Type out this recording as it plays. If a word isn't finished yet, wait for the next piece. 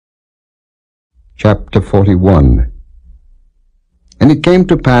Chapter 41. And it came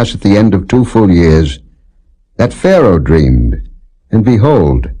to pass at the end of 2 full years that Pharaoh dreamed, and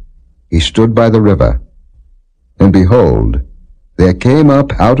behold, he stood by the river. And behold, there came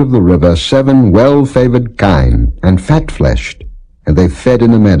up out of the river 7 well-favored kine, and fat-fleshed, and they fed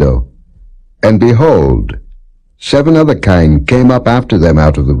in a meadow. And behold, 7 other kine came up after them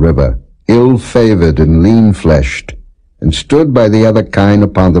out of the river, ill-favored and lean-fleshed, and stood by the other kine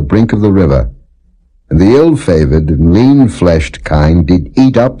upon the brink of the river. And the ill-favored and lean-fleshed kine did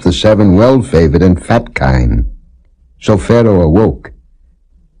eat up the 7 well-favored and fat kine. So Pharaoh awoke,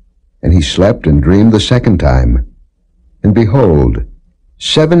 and he slept and dreamed the second time. And behold,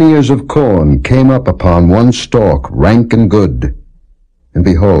 7 ears of corn came up upon one stalk, rank and good. And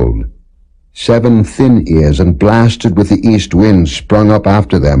behold, 7 thin ears, and blasted with the east wind, sprung up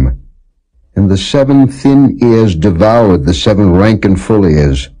after them. And the 7 thin ears devoured the 7 rank and full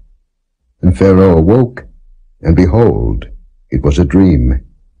ears. And Pharaoh awoke, and behold, it was a dream.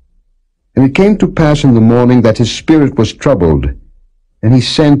 And it came to pass in the morning that his spirit was troubled, and he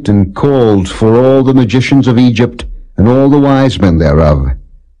sent and called for all the magicians of Egypt, and all the wise men thereof.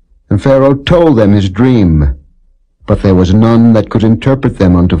 And Pharaoh told them his dream, but there was none that could interpret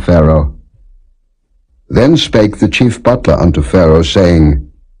them unto Pharaoh. Then spake the chief butler unto Pharaoh,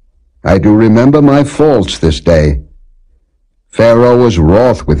 saying, I do remember my faults this day. Pharaoh was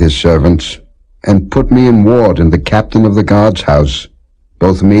wroth with his servants, and put me in ward in the captain of the guard's house,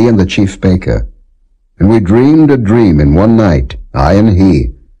 both me and the chief baker. And we dreamed a dream in one night, I and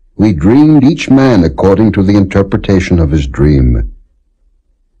he. We dreamed each man according to the interpretation of his dream.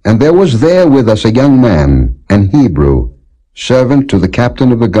 And there was there with us a young man, an Hebrew, servant to the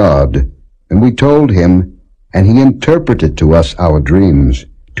captain of the guard. And we told him, and he interpreted to us our dreams.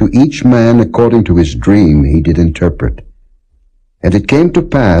 To each man according to his dream he did interpret. And it came to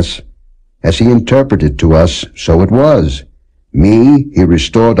pass, as he interpreted to us, so it was. Me he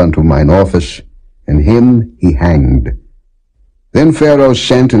restored unto mine office, and him he hanged. Then Pharaoh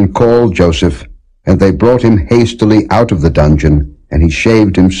sent and called Joseph, and they brought him hastily out of the dungeon, and he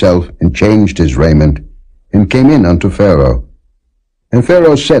shaved himself, and changed his raiment, and came in unto Pharaoh. And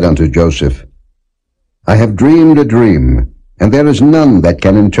Pharaoh said unto Joseph, I have dreamed a dream, and there is none that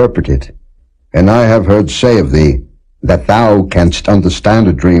can interpret it. And I have heard say of thee, that thou canst understand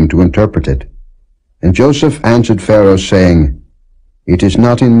a dream to interpret it. And Joseph answered Pharaoh, saying, It is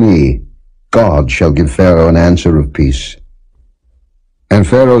not in me. God shall give Pharaoh an answer of peace. And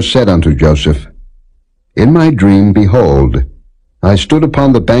Pharaoh said unto Joseph, In my dream, behold, I stood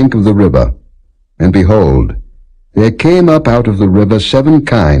upon the bank of the river, and behold, there came up out of the river 7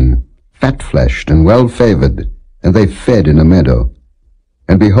 kine, fat-fleshed and well-favored, and they fed in a meadow.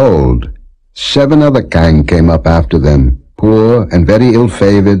 And behold, 7 other kine came up after them, poor and very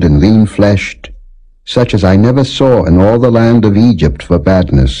ill-favored and lean-fleshed, such as I never saw in all the land of Egypt for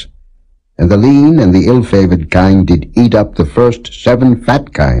badness. And the lean and the ill-favored kine did eat up the first 7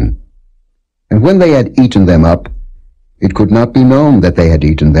 fat kine. And when they had eaten them up, it could not be known that they had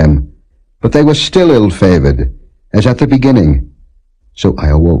eaten them, but they were still ill-favored, as at the beginning. So I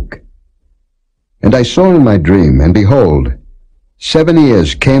awoke. And I saw in my dream, and behold, 7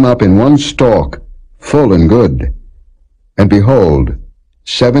 ears came up in one stalk, full and good. And behold,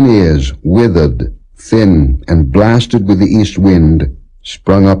 7 ears, withered, thin, and blasted with the east wind,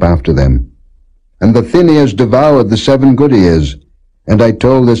 sprung up after them. And the thin ears devoured the 7 good ears. And I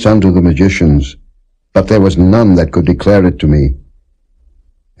told this unto the magicians, but there was none that could declare it to me.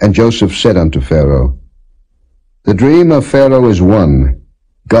 And Joseph said unto Pharaoh, The dream of Pharaoh is one.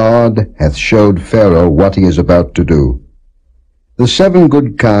 God hath showed Pharaoh what he is about to do. The 7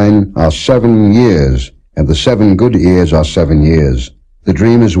 good kine are 7 years, and the 7 good ears are 7 years. The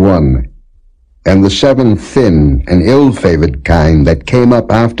dream is one. And the 7 thin and ill-favored kine that came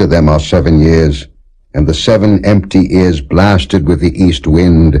up after them are 7 years, and the 7 empty ears blasted with the east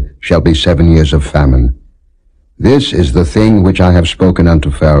wind shall be 7 years of famine. This is the thing which I have spoken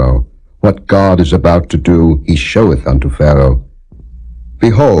unto Pharaoh. What God is about to do, he showeth unto Pharaoh.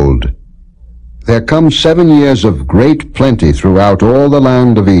 Behold, there come 7 years of great plenty throughout all the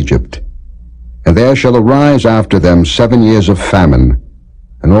land of Egypt, and there shall arise after them 7 years of famine,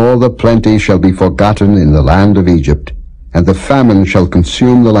 and all the plenty shall be forgotten in the land of Egypt, and the famine shall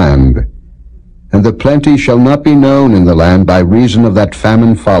consume the land. And the plenty shall not be known in the land by reason of that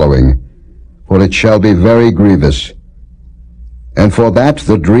famine following, for it shall be very grievous. And for that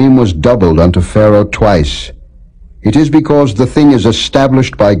the dream was doubled unto Pharaoh twice. It is because the thing is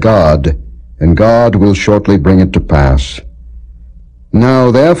established by God, and God will shortly bring it to pass. Now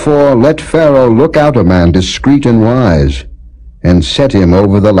therefore let Pharaoh look out a man discreet and wise, and set him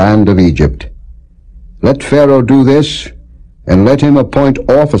over the land of Egypt. Let Pharaoh do this, and let him appoint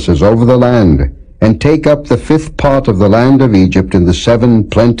officers over the land, and take up the 5th part of the land of Egypt in the 7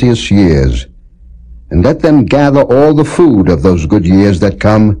 plenteous years. And let them gather all the food of those good years that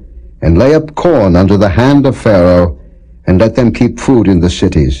come, and lay up corn under the hand of Pharaoh, and let them keep food in the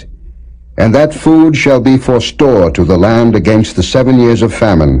cities. And that food shall be for store to the land against the 7 years of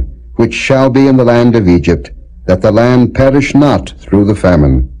famine, which shall be in the land of Egypt, that the land perish not through the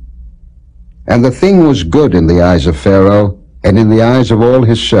famine. And the thing was good in the eyes of Pharaoh, and in the eyes of all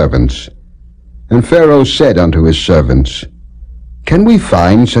his servants. And Pharaoh said unto his servants, Can we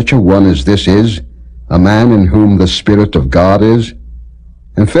find such a one as this is, a man in whom the Spirit of God is?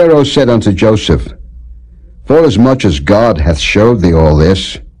 And Pharaoh said unto Joseph, Forasmuch as God hath showed thee all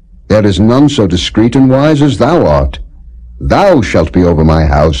this, there is none so discreet and wise as thou art. Thou shalt be over my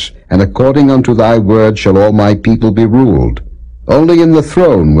house, and according unto thy word shall all my people be ruled. Only in the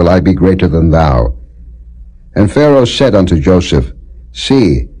throne will I be greater than thou. And Pharaoh said unto Joseph,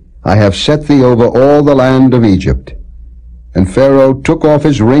 See, I have set thee over all the land of Egypt. And Pharaoh took off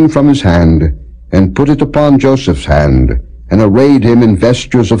his ring from his hand, and put it upon Joseph's hand, and arrayed him in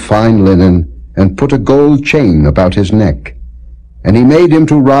vestures of fine linen, and put a gold chain about his neck. And he made him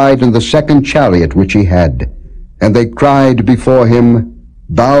to ride in the 2nd chariot which he had. And they cried before him,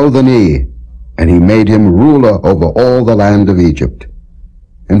 Bow the knee. And he made him ruler over all the land of Egypt.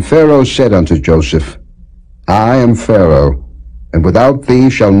 And Pharaoh said unto Joseph, I am Pharaoh, and without thee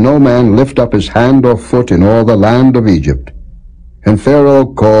shall no man lift up his hand or foot in all the land of Egypt. And Pharaoh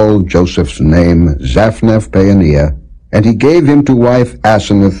called Joseph's name Zaphnath-Paaneah, and he gave him to wife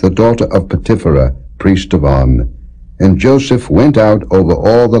Asenath, the daughter of Potipherah, priest of On. And Joseph went out over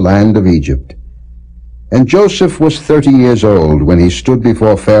all the land of Egypt. And Joseph was 30 years old when he stood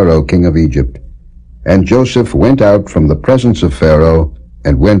before Pharaoh king of Egypt. And Joseph went out from the presence of Pharaoh,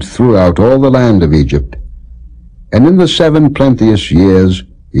 and went throughout all the land of Egypt. And in the 7 plenteous years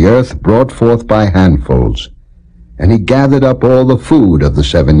the earth brought forth by handfuls. And he gathered up all the food of the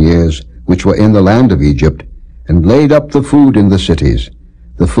 7 years which were in the land of Egypt, and laid up the food in the cities.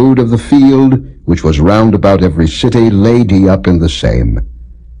 The food of the field, which was round about every city, laid he up in the same.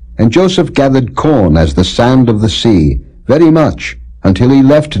 And Joseph gathered corn as the sand of the sea, very much, until he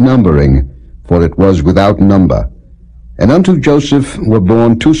left numbering, for it was without number. And unto Joseph were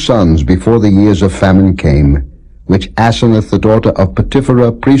born 2 sons before the years of famine came, which Asenath the daughter of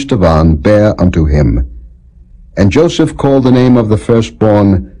Potipherah priest of On bare unto him. And Joseph called the name of the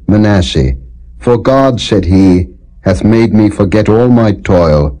firstborn Manasseh, for God, said he, hath made me forget all my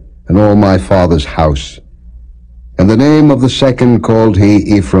toil, and all my father's house. And the name of the second called he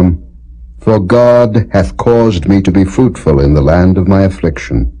Ephraim, for God hath caused me to be fruitful in the land of my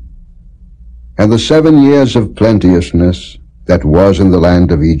affliction. And the 7 years of plenteousness that was in the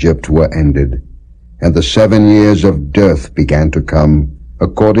land of Egypt were ended, and the 7 years of dearth began to come,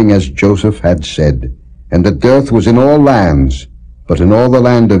 according as Joseph had said. And the dearth was in all lands, but in all the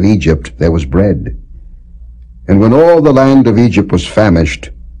land of Egypt there was bread. And when all the land of Egypt was famished,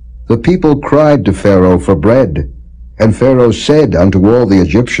 the people cried to Pharaoh for bread. And Pharaoh said unto all the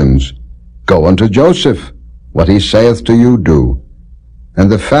Egyptians, Go unto Joseph, what he saith to you do. And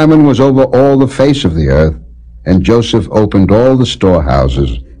the famine was over all the face of the earth, and Joseph opened all the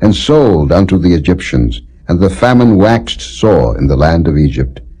storehouses, and sold unto the Egyptians, and the famine waxed sore in the land of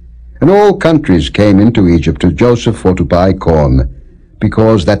Egypt. And all countries came into Egypt to Joseph for to buy corn,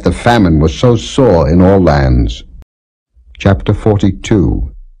 because that the famine was so sore in all lands. Chapter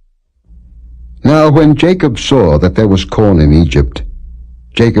 42. Now when Jacob saw that there was corn in Egypt,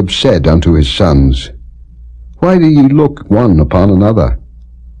 Jacob said unto his sons, Why do ye look one upon another?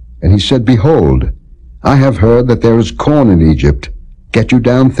 And he said, Behold, I have heard that there is corn in Egypt. Get you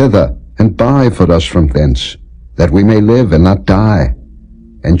down thither, and buy for us from thence, that we may live and not die.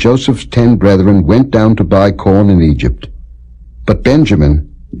 And Joseph's 10 brethren went down to buy corn in Egypt. But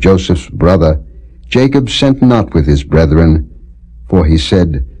Benjamin, Joseph's brother, Jacob sent not with his brethren, for he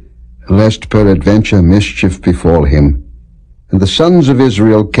said, Lest peradventure mischief befall him. And the sons of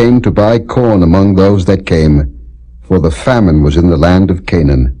Israel came to buy corn among those that came, for the famine was in the land of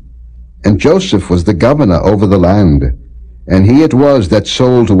Canaan. And Joseph was the governor over the land, and he it was that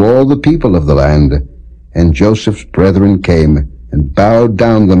sold to all the people of the land. And Joseph's brethren came, and bowed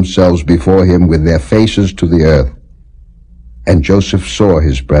down themselves before him with their faces to the earth. And Joseph saw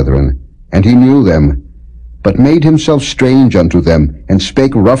his brethren, and he knew them, but made himself strange unto them, and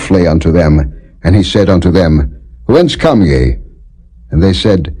spake roughly unto them. And he said unto them, Whence come ye? And they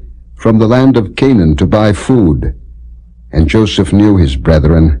said, From the land of Canaan to buy food. And Joseph knew his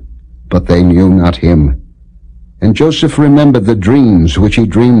brethren, but they knew not him. And Joseph remembered the dreams which he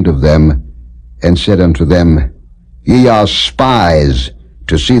dreamed of them, and said unto them, Ye are spies,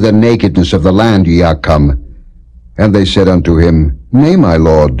 to see the nakedness of the land ye are come. And they said unto him, Nay, my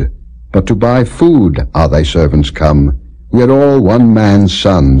lord, but to buy food are thy servants come. We are all one man's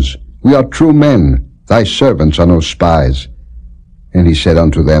sons. We are true men. Thy servants are no spies. And he said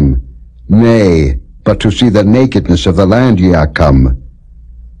unto them, Nay, but to see the nakedness of the land ye are come.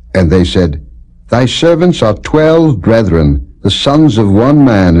 And they said, Thy servants are 12 brethren, the sons of one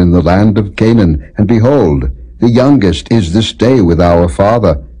man in the land of Canaan. And behold, the youngest is this day with our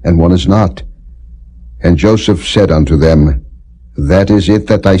father, and one is not. And Joseph said unto them, That is it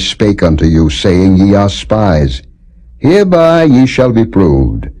that I spake unto you, saying, Ye are spies. Hereby ye shall be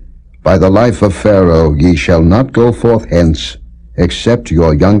proved. By the life of Pharaoh ye shall not go forth hence, except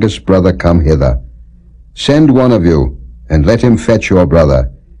your youngest brother come hither. Send one of you, and let him fetch your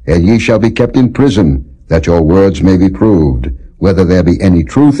brother, and ye shall be kept in prison, that your words may be proved, whether there be any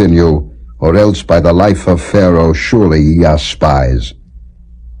truth in you, or else by the life of Pharaoh surely ye are spies.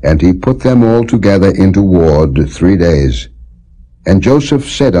 And he put them all together into ward 3 days. And Joseph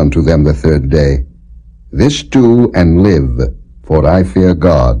said unto them the 3rd day, This do and live, for I fear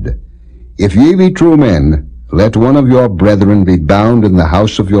God. If ye be true men, let one of your brethren be bound in the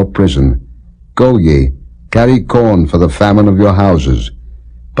house of your prison. Go ye, carry corn for the famine of your houses.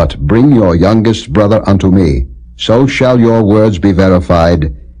 But bring your youngest brother unto me. So shall your words be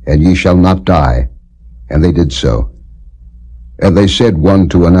verified, and ye shall not die. And they did so. And they said one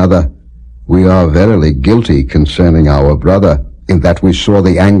to another, We are verily guilty concerning our brother, in that we saw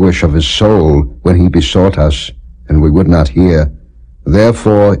the anguish of his soul when he besought us, and we would not hear.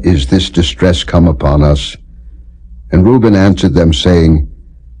 Therefore is this distress come upon us. And Reuben answered them, saying,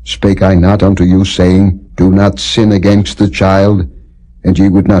 Spake I not unto you, saying, Do not sin against the child? And ye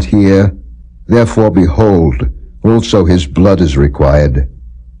would not hear. Therefore, behold, also his blood is required.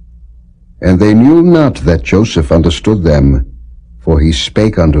 And they knew not that Joseph understood them, for he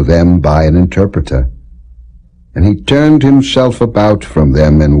spake unto them by an interpreter. And he turned himself about from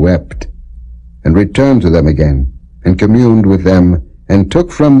them, and wept, and returned to them again, and communed with them, and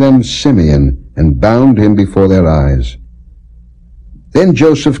took from them Simeon, and bound him before their eyes. Then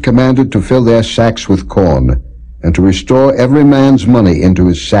Joseph commanded to fill their sacks with corn, and to restore every man's money into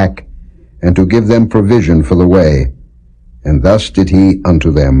his sack, and to give them provision for the way. And thus did he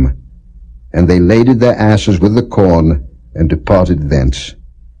unto them. And they laded their asses with the corn, and departed thence.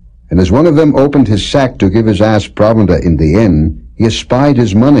 And as one of them opened his sack to give his ass provender in the inn, he espied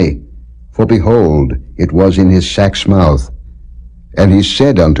his money, for behold, it was in his sack's mouth. And he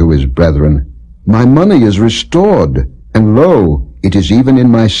said unto his brethren, My money is restored, and lo, it is even in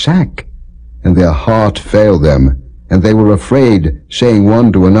my sack. And their heart failed them, and they were afraid, saying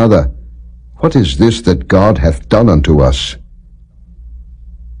one to another, What is this that God hath done unto us?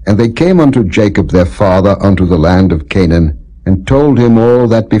 And they came unto Jacob their father unto the land of Canaan, and told him all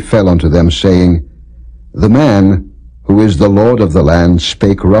that befell unto them, saying, The man, who is the Lord of the land,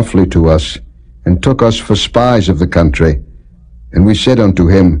 spake roughly to us, and took us for spies of the country. And we said unto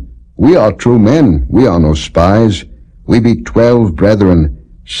him, We are true men, we are no spies. We be 12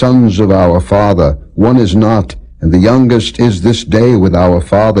 brethren, sons of our father. One is not, and the youngest is this day with our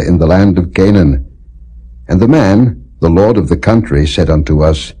father in the land of Canaan. And the man, the Lord of the country, said unto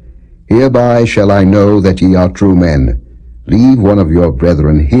us, Hereby shall I know that ye are true men. Leave one of your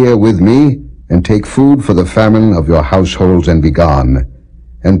brethren here with me, and take food for the famine of your households, and be gone.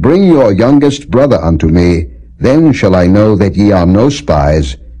 And bring your youngest brother unto me. Then shall I know that ye are no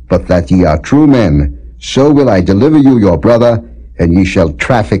spies, but that ye are true men. So will I deliver you your brother, and ye shall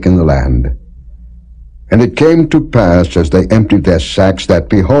traffic in the land. And it came to pass, as they emptied their sacks, that,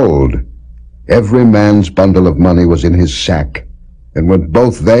 behold, every man's bundle of money was in his sack. And when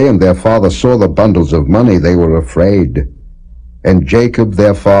both they and their father saw the bundles of money, they were afraid. And Jacob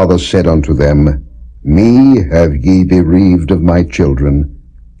their father said unto them, Me have ye bereaved of my children.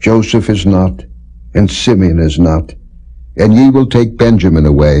 Joseph is not, and Simeon is not, and ye will take Benjamin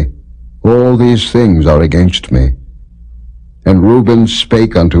away. All these things are against me. And Reuben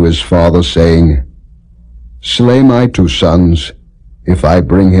spake unto his father, saying, Slay my 2 sons, if I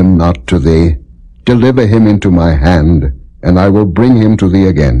bring him not to thee. Deliver him into my hand, and I will bring him to thee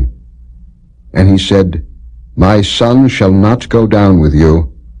again. And he said, My son shall not go down with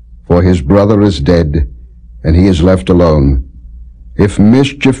you, for his brother is dead, and he is left alone. If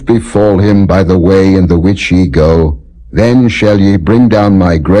mischief befall him by the way in the which ye go, then shall ye bring down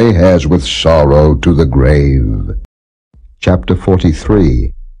my gray hairs with sorrow to the grave. Chapter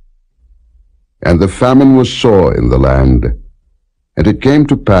 43. And the famine was sore in the land. And it came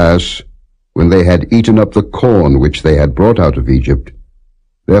to pass, when they had eaten up the corn which they had brought out of Egypt,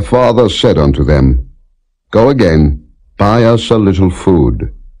 Their father said unto them, Go again, buy us a little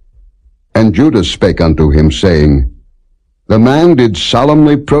food. And Judah spake unto him, saying, The man did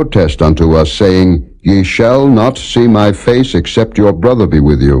solemnly protest unto us, saying, Ye shall not see my face, except your brother be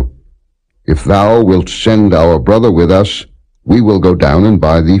with you. If thou wilt send our brother with us, we will go down and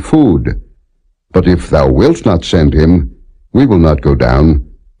buy thee food. But if thou wilt not send him, we will not go down.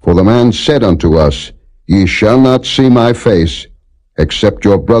 For the man said unto us, Ye shall not see my face, except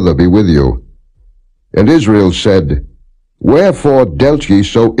your brother be with you. And Israel said, Wherefore dealt ye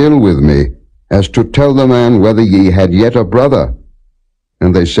so ill with me, as to tell the man whether ye had yet a brother?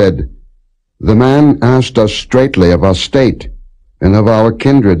 And they said, The man asked us straitly of our state, and of our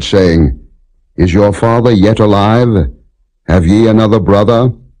kindred, saying, Is your father yet alive? Have ye another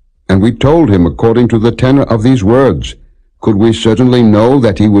brother? And we told him according to the tenor of these words. Could we certainly know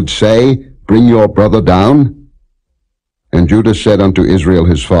that he would say, Bring your brother down? And Judah said unto Israel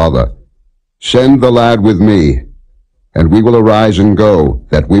his father, Send the lad with me, and we will arise and go,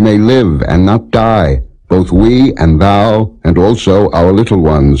 that we may live and not die, both we and thou, and also our little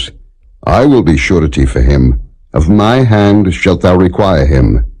ones. I will be surety for him. Of my hand shalt thou require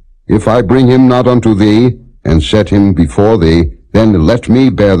him. If I bring him not unto thee, and set him before thee, then let me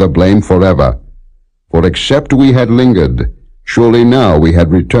bear the blame forever. For except we had lingered, surely now we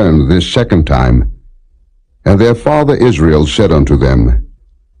had returned this second time. And their father Israel said unto them,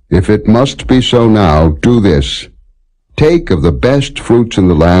 If it must be so now, do this. Take of the best fruits in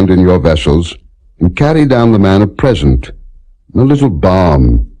the land in your vessels, and carry down the man a present, a little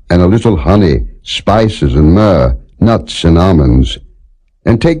balm, and a little honey, spices and myrrh, nuts and almonds.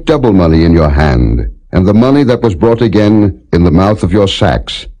 And take double money in your hand, and the money that was brought again in the mouth of your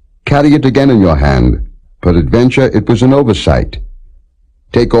sacks. Carry it again in your hand. Peradventure it was an oversight.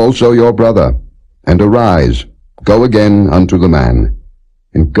 Take also your brother, and arise, go again unto the man.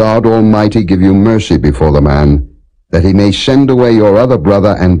 And God Almighty give you mercy before the man, that he may send away your other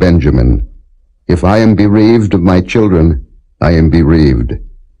brother and Benjamin. If I am bereaved of my children, I am bereaved.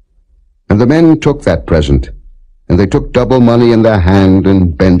 And the men took that present, and they took double money in their hand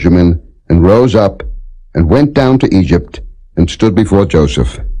and Benjamin, and rose up, and went down to Egypt, and stood before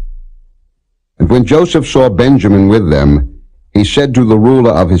Joseph. And when Joseph saw Benjamin with them, he said to the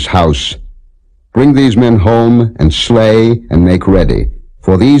ruler of his house, Bring these men home, and slay, and make ready,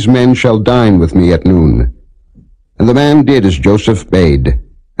 for these men shall dine with me at noon. And the man did as Joseph bade,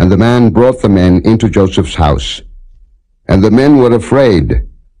 and the man brought the men into Joseph's house. And the men were afraid,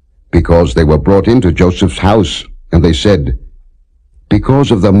 because they were brought into Joseph's house, and they said,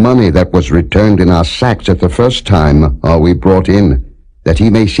 Because of the money that was returned in our sacks at the first time are we brought in, that he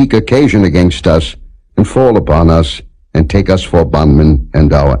may seek occasion against us, and fall upon us, and take us for bondmen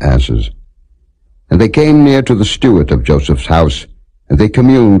and our asses. And they came near to the steward of Joseph's house, and they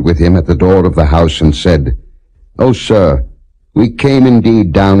communed with him at the door of the house, and said, O sir, we came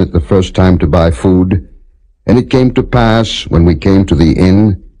indeed down at the first time to buy food, and it came to pass, when we came to the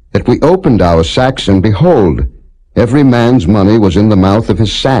inn, that we opened our sacks, and behold, every man's money was in the mouth of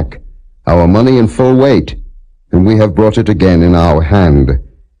his sack, our money in full weight, and we have brought it again in our hand.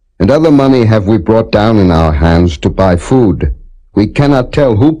 And other money have we brought down in our hands to buy food. We cannot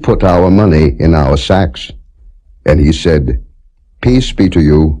tell who put our money in our sacks. And he said, Peace be to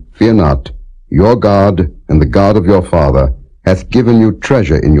you, fear not. Your God and the God of your father hath given you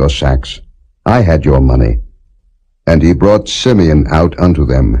treasure in your sacks. I had your money. And he brought Simeon out unto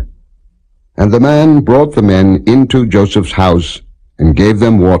them. And the man brought the men into Joseph's house, and gave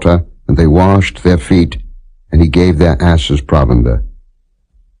them water, and they washed their feet, and he gave their asses provender.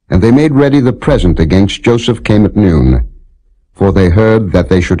 And they made ready the present against Joseph came at noon, for they heard that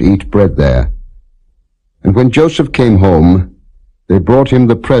they should eat bread there. And when Joseph came home, they brought him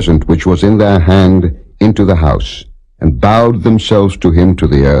the present which was in their hand into the house, and bowed themselves to him to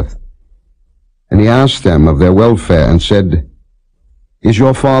the earth. And he asked them of their welfare, and said, Is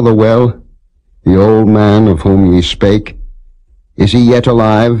your father well, the old man of whom ye spake? Is he yet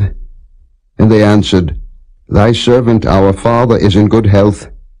alive? And they answered, Thy servant our father is in good health,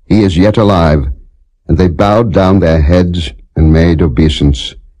 he is yet alive. And they bowed down their heads, and made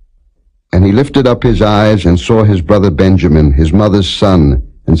obeisance. And he lifted up his eyes, and saw his brother Benjamin, his mother's son,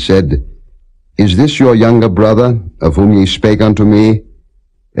 and said, Is this your younger brother, of whom ye spake unto me?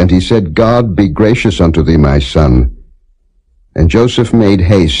 And he said, God be gracious unto thee, my son. And Joseph made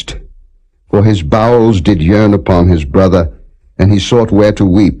haste, for his bowels did yearn upon his brother, and he sought where to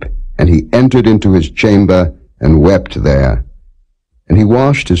weep. And he entered into his chamber, and wept there. And he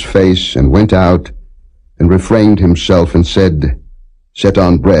washed his face, and went out, and refrained himself, and said, Set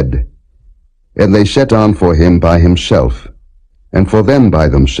on bread. And they set on for him by himself. and for them by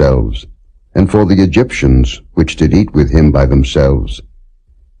themselves, and for the Egyptians which did eat with him by themselves,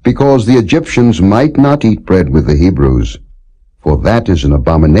 because the Egyptians might not eat bread with the Hebrews, for that is an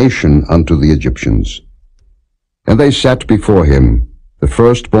abomination unto the Egyptians. And they sat before him, the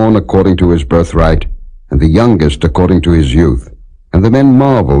firstborn according to his birthright, and the youngest according to his youth. And the men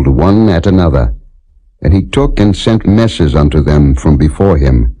marveled one at another. And he took and sent messes unto them from before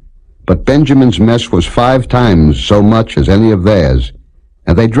him. But Benjamin's mess was 5 times so much as any of theirs.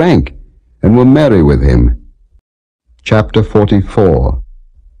 And they drank, and were merry with him. Chapter 44.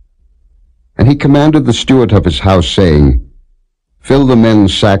 And he commanded the steward of his house, saying, Fill the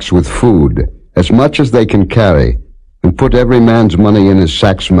men's sacks with food, as much as they can carry, and put every man's money in his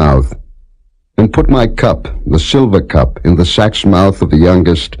sack's mouth. And put my cup, the silver cup, in the sack's mouth of the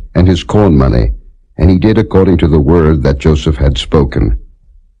youngest, and his corn money. And he did according to the word that Joseph had spoken.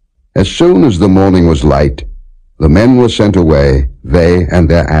 As soon as the morning was light, the men were sent away, they and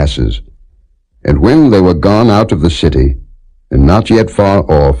their asses. And when they were gone out of the city, and not yet far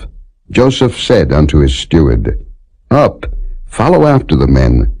off, Joseph said unto his steward, Up, follow after the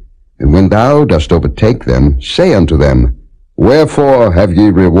men, and when thou dost overtake them, say unto them, Wherefore have ye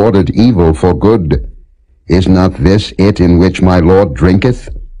rewarded evil for good? Is not this it in which my Lord drinketh?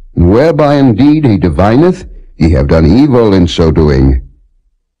 And whereby indeed he divineth, ye have done evil in so doing.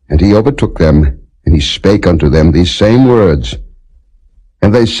 And he overtook them, and he spake unto them these same words.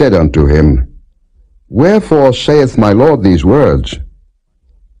 And they said unto him, Wherefore saith my Lord these words?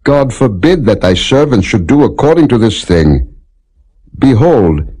 God forbid that thy servants should do according to this thing.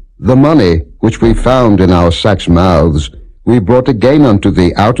 Behold, the money which we found in our sacks' mouths we brought again unto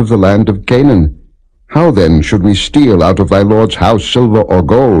thee out of the land of Canaan. How then should we steal out of thy Lord's house silver or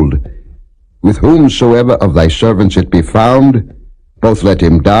gold? With whomsoever of thy servants it be found, both let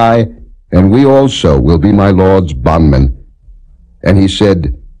him die, and we also will be my Lord's bondmen. And he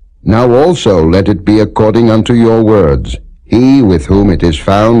said, Now also let it be according unto your words. He with whom it is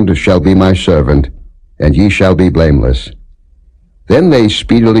found shall be my servant, and ye shall be blameless. Then they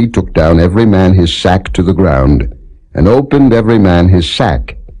speedily took down every man his sack to the ground, and opened every man his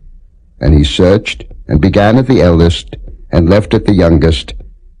sack. And he searched, and began at the eldest, and left at the youngest,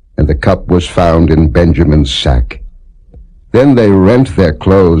 and the cup was found in Benjamin's sack. Then they rent their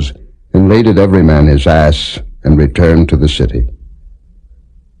clothes, and laded every man his ass, and returned to the city.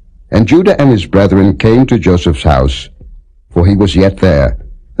 And Judah and his brethren came to Joseph's house, for he was yet there,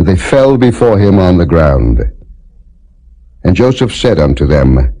 and they fell before him on the ground. And Joseph said unto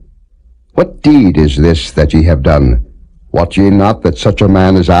them, What deed is this that ye have done? Wot ye not that such a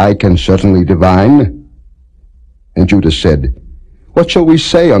man as I can certainly divine? And Judah said, What shall we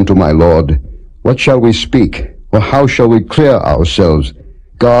say unto my Lord? What shall we speak? Or how shall we clear ourselves?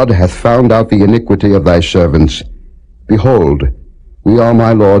 God hath found out the iniquity of thy servants. Behold, we are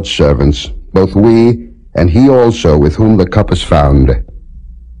my Lord's servants, both we and he also with whom the cup is found.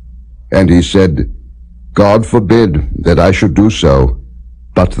 And he said, God forbid that I should do so,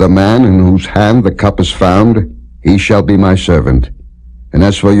 but the man in whose hand the cup is found, he shall be my servant. And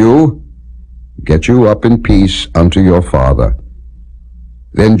as for you, get you up in peace unto your father.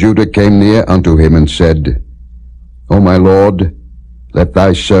 Then Judah came near unto him and said, O my Lord, let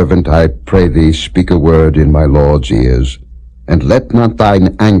thy servant, I pray thee, speak a word in my Lord's ears, and let not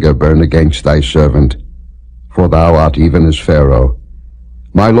thine anger burn against thy servant, for thou art even as Pharaoh.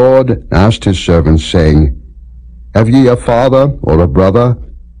 My Lord asked his servants, saying, Have ye a father or a brother?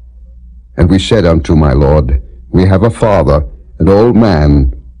 And we said unto my Lord, We have a father, an old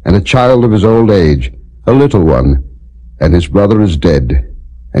man, and a child of his old age, a little one, and his brother is dead,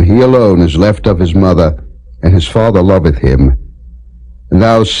 and he alone is left of his mother, and his father loveth him. And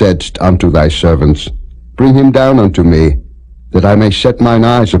thou saidst unto thy servants, Bring him down unto me, that I may set mine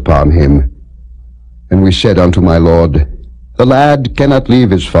eyes upon him. And we said unto my Lord, The lad cannot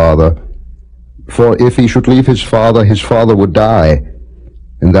leave his father, for if he should leave his father would die.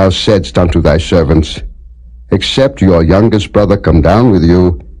 And thou saidst unto thy servants, Except your youngest brother come down with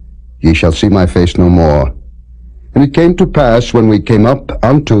you, ye shall see my face no more. And it came to pass, when we came up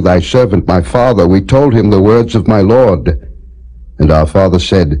unto thy servant my father, we told him the words of my Lord. And our father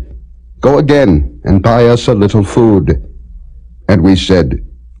said, Go again, and buy us a little food. And we said,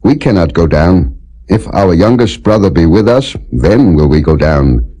 We cannot go down. If our youngest brother be with us, then will we go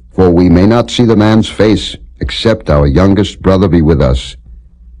down, for we may not see the man's face, except our youngest brother be with us.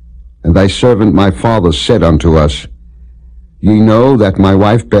 And thy servant my father said unto us, Ye know that my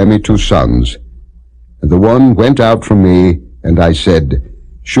wife bare me 2 sons. And the one went out from me, and I said,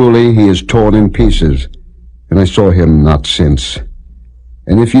 Surely he is torn in pieces, and I saw him not since.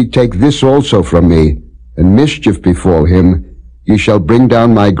 And if ye take this also from me, and mischief befall him, ye shall bring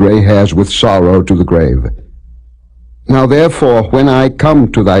down my gray hairs with sorrow to the grave. Now therefore, when I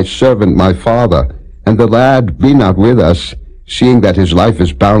come to thy servant my father, and the lad be not with us, seeing that his life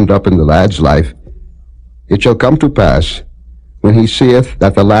is bound up in the lad's life, it shall come to pass, when he seeth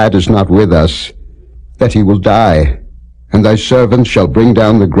that the lad is not with us, that he will die, and thy servant shall bring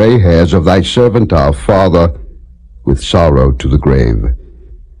down the gray hairs of thy servant our father with sorrow to the grave.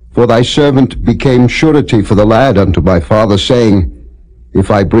 For thy servant became surety for the lad unto my father, saying, If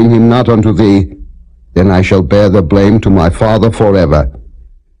I bring him not unto thee, then I shall bear the blame to my father forever.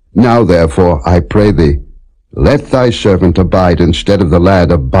 Now therefore, I pray thee, let thy servant abide instead of the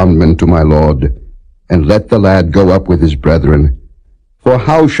lad a bondman to my lord, and let the lad go up with his brethren. For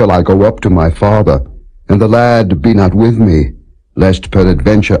how shall I go up to my father, and the lad be not with me, lest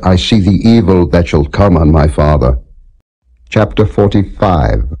peradventure I see the evil that shall come on my father? Chapter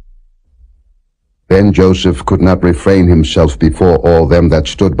 45. Then Joseph could not refrain himself before all them that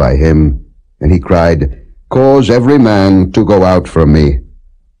stood by him, and he cried, Cause every man to go out from me.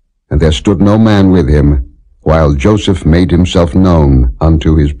 And there stood no man with him, while Joseph made himself known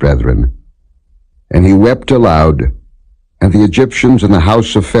unto his brethren. And he wept aloud, and the Egyptians in the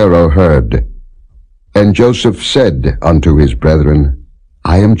house of Pharaoh heard. And Joseph said unto his brethren,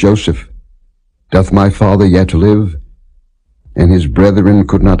 I am Joseph. Doth my father yet live? And his brethren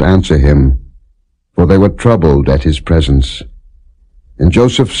could not answer him, for they were troubled at his presence. And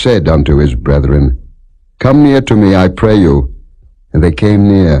Joseph said unto his brethren, Come near to me, I pray you. And they came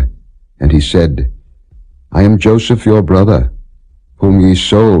near, and he said, I am Joseph your brother, whom ye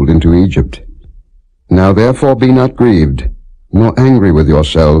sold into Egypt. Now therefore be not grieved, nor angry with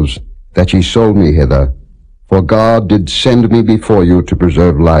yourselves, that ye sold me hither, for God did send me before you to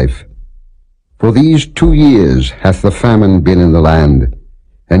preserve life. For these 2 years hath the famine been in the land,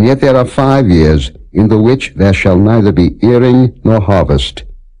 and yet there are 5 years, in the which there shall neither be earing nor harvest.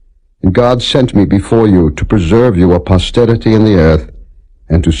 And God sent me before you to preserve you a posterity in the earth,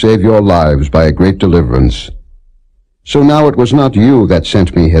 and to save your lives by a great deliverance. So now it was not you that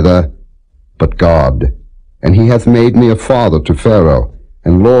sent me hither, but God. And he hath made me a father to Pharaoh,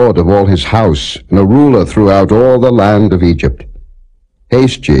 and lord of all his house, and a ruler throughout all the land of Egypt.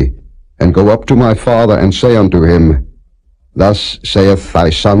 Haste ye, and go up to my father, and say unto him, Thus saith thy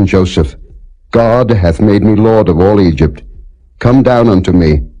son Joseph, God hath made me lord of all Egypt. Come down unto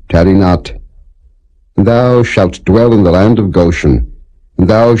me, tarry not. And thou shalt dwell in the land of Goshen, and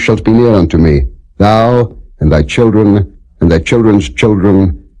thou shalt be near unto me, thou, and thy children, and thy children's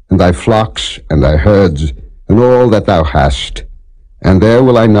children, and thy flocks, and thy herds, and all that thou hast. And there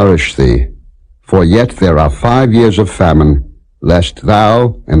will I nourish thee. For yet there are 5 years of famine, lest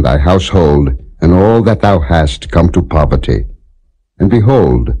thou, and thy household, and all that thou hast come to poverty. And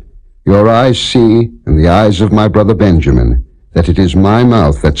behold, your eyes see, and the eyes of my brother Benjamin, that it is my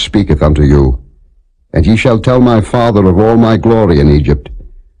mouth that speaketh unto you. And ye shall tell my father of all my glory in Egypt,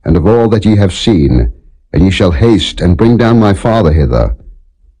 and of all that ye have seen, and ye shall haste and bring down my father hither.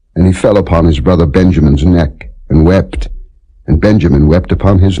 And he fell upon his brother Benjamin's neck, and wept, and Benjamin wept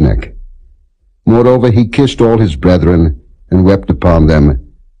upon his neck. Moreover he kissed all his brethren, and wept upon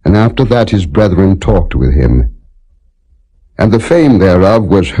them, and after that his brethren talked with him. And the fame thereof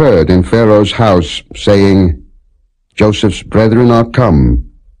was heard in Pharaoh's house, saying, Joseph's brethren are come.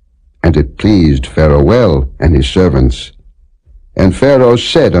 And it pleased Pharaoh well, and his servants. And Pharaoh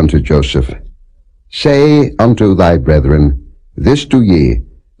said unto Joseph, Say unto thy brethren, This do ye,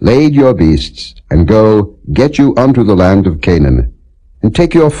 lade your beasts, and go, get you unto the land of Canaan, and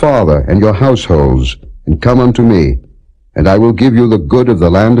take your father and your households, and come unto me, and I will give you the good of the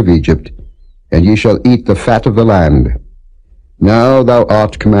land of Egypt, and ye shall eat the fat of the land. Now thou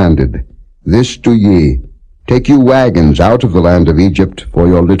art commanded, this do ye, take you wagons out of the land of Egypt for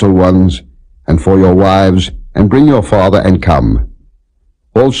your little ones, and for your wives, and bring your father, and come.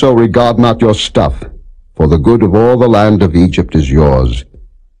 Also regard not your stuff, for the good of all the land of Egypt is yours.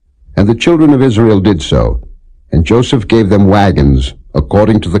 And the children of Israel did so, and Joseph gave them wagons,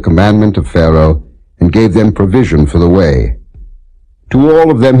 according to the commandment of Pharaoh, and gave them provision for the way. To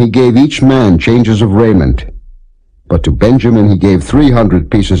all of them he gave each man changes of raiment, but to Benjamin he gave 300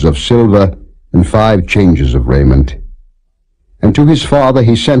 pieces of silver, and 5 changes of raiment. And to his father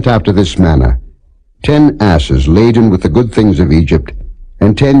he sent after this manner, 10 asses laden with the good things of Egypt,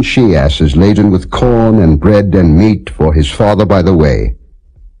 and 10 she-asses laden with corn and bread and meat for his father by the way.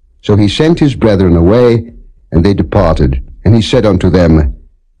 So he sent his brethren away, and they departed. And he said unto them,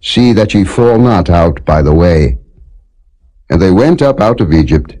 See that ye fall not out by the way. And they went up out of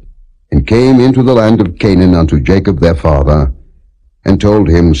Egypt, and came into the land of Canaan unto Jacob their father, and told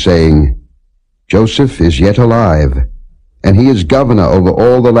him, saying, Joseph is yet alive. and he is governor over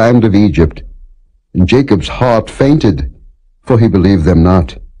all the land of Egypt. And Jacob's heart fainted, for he believed them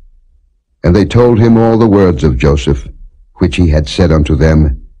not. And they told him all the words of Joseph, which he had said unto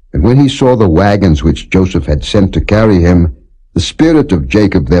them. And when he saw the wagons which Joseph had sent to carry him, the spirit of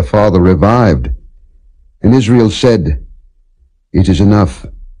Jacob their father revived. And Israel said, It is enough.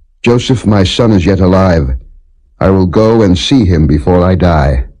 Joseph my son is yet alive. I will go and see him before I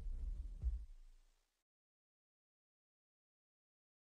die.